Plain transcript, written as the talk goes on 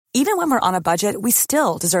Even when we're on a budget, we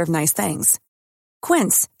still deserve nice things.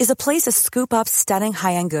 Quince is a place to scoop up stunning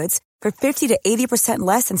high-end goods for 50 to 80%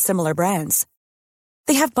 less than similar brands.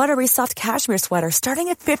 They have buttery soft cashmere sweaters starting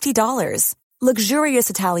at $50,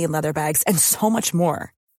 luxurious Italian leather bags, and so much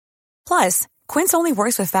more. Plus, Quince only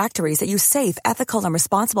works with factories that use safe, ethical, and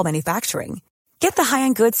responsible manufacturing. Get the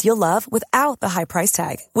high-end goods you'll love without the high price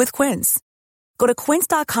tag with Quince. Go to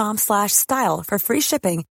quince.com/style for free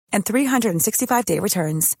shipping and 365-day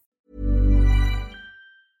returns.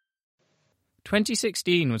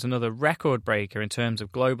 2016 was another record breaker in terms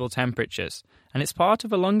of global temperatures, and it's part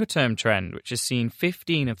of a longer-term trend which has seen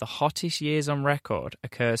 15 of the hottest years on record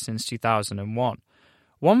occur since 2001.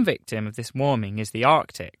 One victim of this warming is the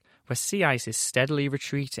Arctic, where sea ice is steadily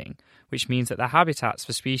retreating, which means that the habitats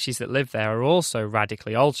for species that live there are also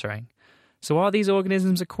radically altering. So are these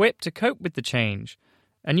organisms equipped to cope with the change?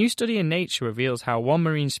 A new study in Nature reveals how one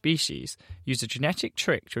marine species used a genetic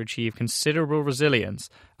trick to achieve considerable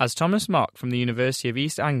resilience, as Thomas Mock from the University of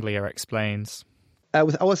East Anglia explains.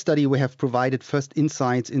 With our study, we have provided first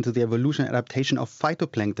insights into the evolution and adaptation of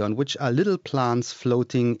phytoplankton, which are little plants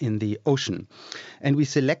floating in the ocean. And we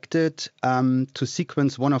selected to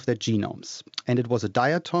sequence one of their genomes. And it was a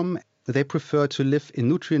diatom. They prefer to live in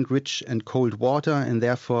nutrient-rich and cold water, and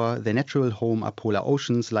therefore their natural home are polar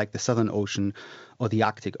oceans like the Southern Ocean or the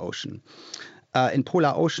Arctic Ocean. In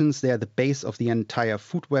polar oceans, they are the base of the entire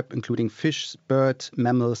food web, including fish, birds,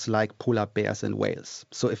 mammals like polar bears and whales.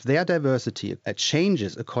 So if their diversity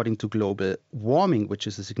changes according to global warming, which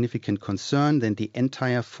is a significant concern, then the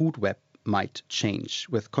entire food web might change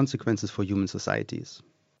with consequences for human societies.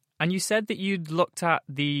 And you said that you'd looked at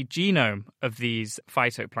the genome of these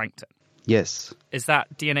phytoplankton. Yes. Is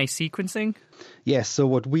that DNA sequencing? Yes. So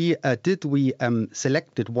what we did, we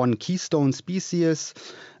selected one keystone species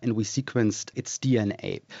and we sequenced its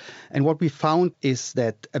DNA. And what we found is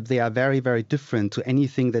that they are very, very different to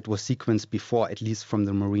anything that was sequenced before, at least from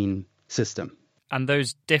the marine system. And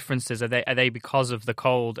those differences, are they because of the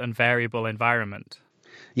cold and variable environment?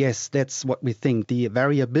 Yes, that's what we think. The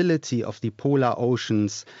variability of the polar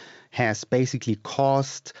oceans has basically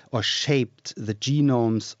caused or shaped the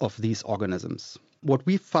genomes of these organisms. What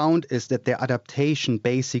we found is that their adaptation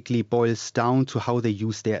basically boils down to how they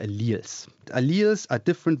use their alleles. Alleles are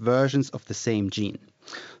different versions of the same gene.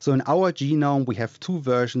 So in our genome, we have two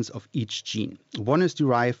versions of each gene. One is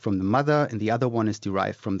derived from the mother and the other one is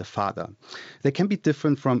derived from the father. They can be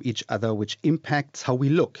different from each other, which impacts how we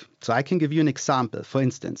look. So I can give you an example. For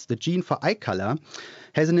instance, the gene for eye color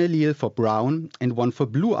has an allele for brown and one for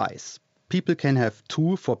blue eyes. People can have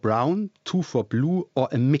two for brown, two for blue, or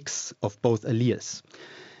a mix of both alleles.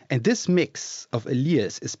 And this mix of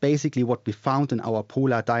alleles is basically what we found in our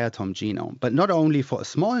polar diatom genome, but not only for a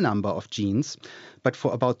small number of genes, but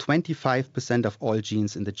for about 25% of all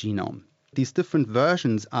genes in the genome. These different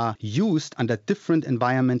versions are used under different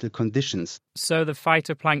environmental conditions. So the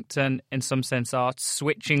phytoplankton, in some sense, are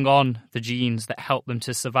switching on the genes that help them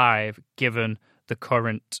to survive given the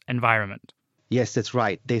current environment. Yes, that's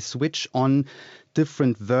right. They switch on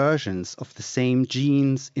different versions of the same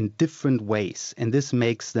genes in different ways, and this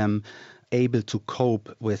makes them able to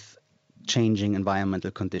cope with changing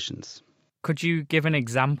environmental conditions. Could you give an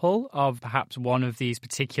example of perhaps one of these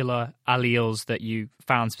particular alleles that you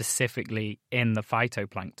found specifically in the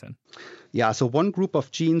phytoplankton? Yeah, so one group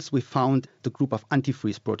of genes we found, the group of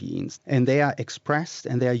antifreeze proteins, and they are expressed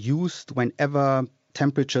and they are used whenever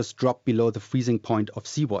temperatures drop below the freezing point of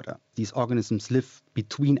seawater. These organisms live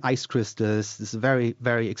between ice crystals. This is a very,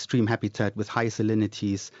 very extreme habitat with high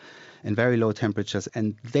salinities and very low temperatures.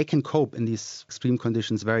 And they can cope in these extreme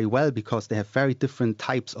conditions very well because they have very different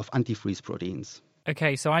types of antifreeze proteins.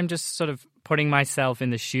 Okay, so I'm just sort of putting myself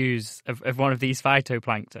in the shoes of one of these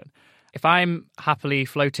phytoplankton. If I'm happily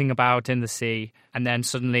floating about in the sea and then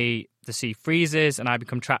suddenly the sea freezes and I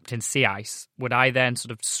become trapped in sea ice, would I then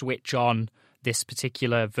sort of switch on this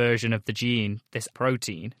particular version of the gene, this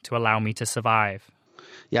protein, to allow me to survive?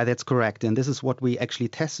 Yeah, that's correct. And this is what we actually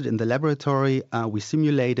tested in the laboratory. We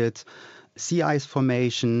simulated sea ice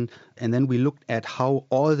formation, and then we looked at how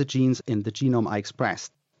all the genes in the genome are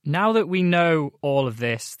expressed. Now that we know all of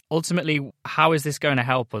this, ultimately, how is this going to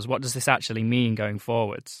help us? What does this actually mean going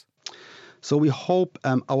forwards? So we hope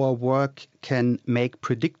our work can make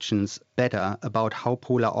predictions better about how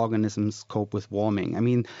polar organisms cope with warming. I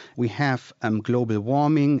mean, we have global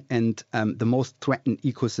warming, and the most threatened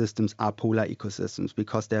ecosystems are polar ecosystems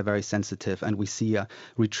because they're very sensitive, and we see a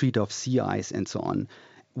retreat of sea ice and so on.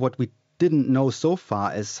 What we didn't know so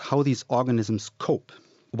far is how these organisms cope.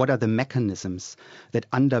 What are the mechanisms that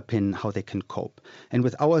underpin how they can cope? And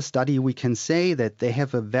with our study, we can say that they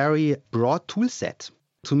have a very broad tool set.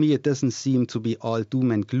 To me, it doesn't seem to be all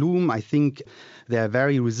doom and gloom. I think they're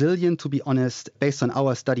very resilient, to be honest. Based on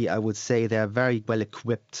our study, I would say they're very well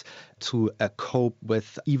equipped to cope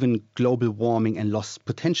with even global warming and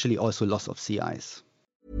potentially also loss of sea ice.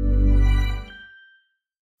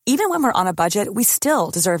 Even when we're on a budget, we still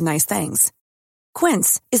deserve nice things.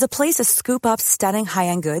 Quince is a place to scoop up stunning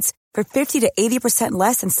high-end goods for 50 to 80%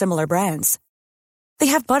 less than similar brands. They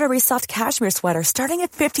have buttery soft cashmere sweaters starting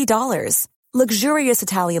at $50, luxurious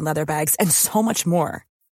Italian leather bags, and so much more.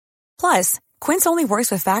 Plus, Quince only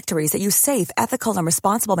works with factories that use safe, ethical, and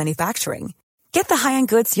responsible manufacturing. Get the high-end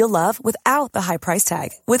goods you'll love without the high price tag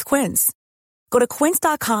with Quince. Go to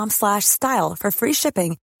quince.com/style for free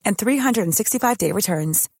shipping and 365-day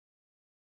returns.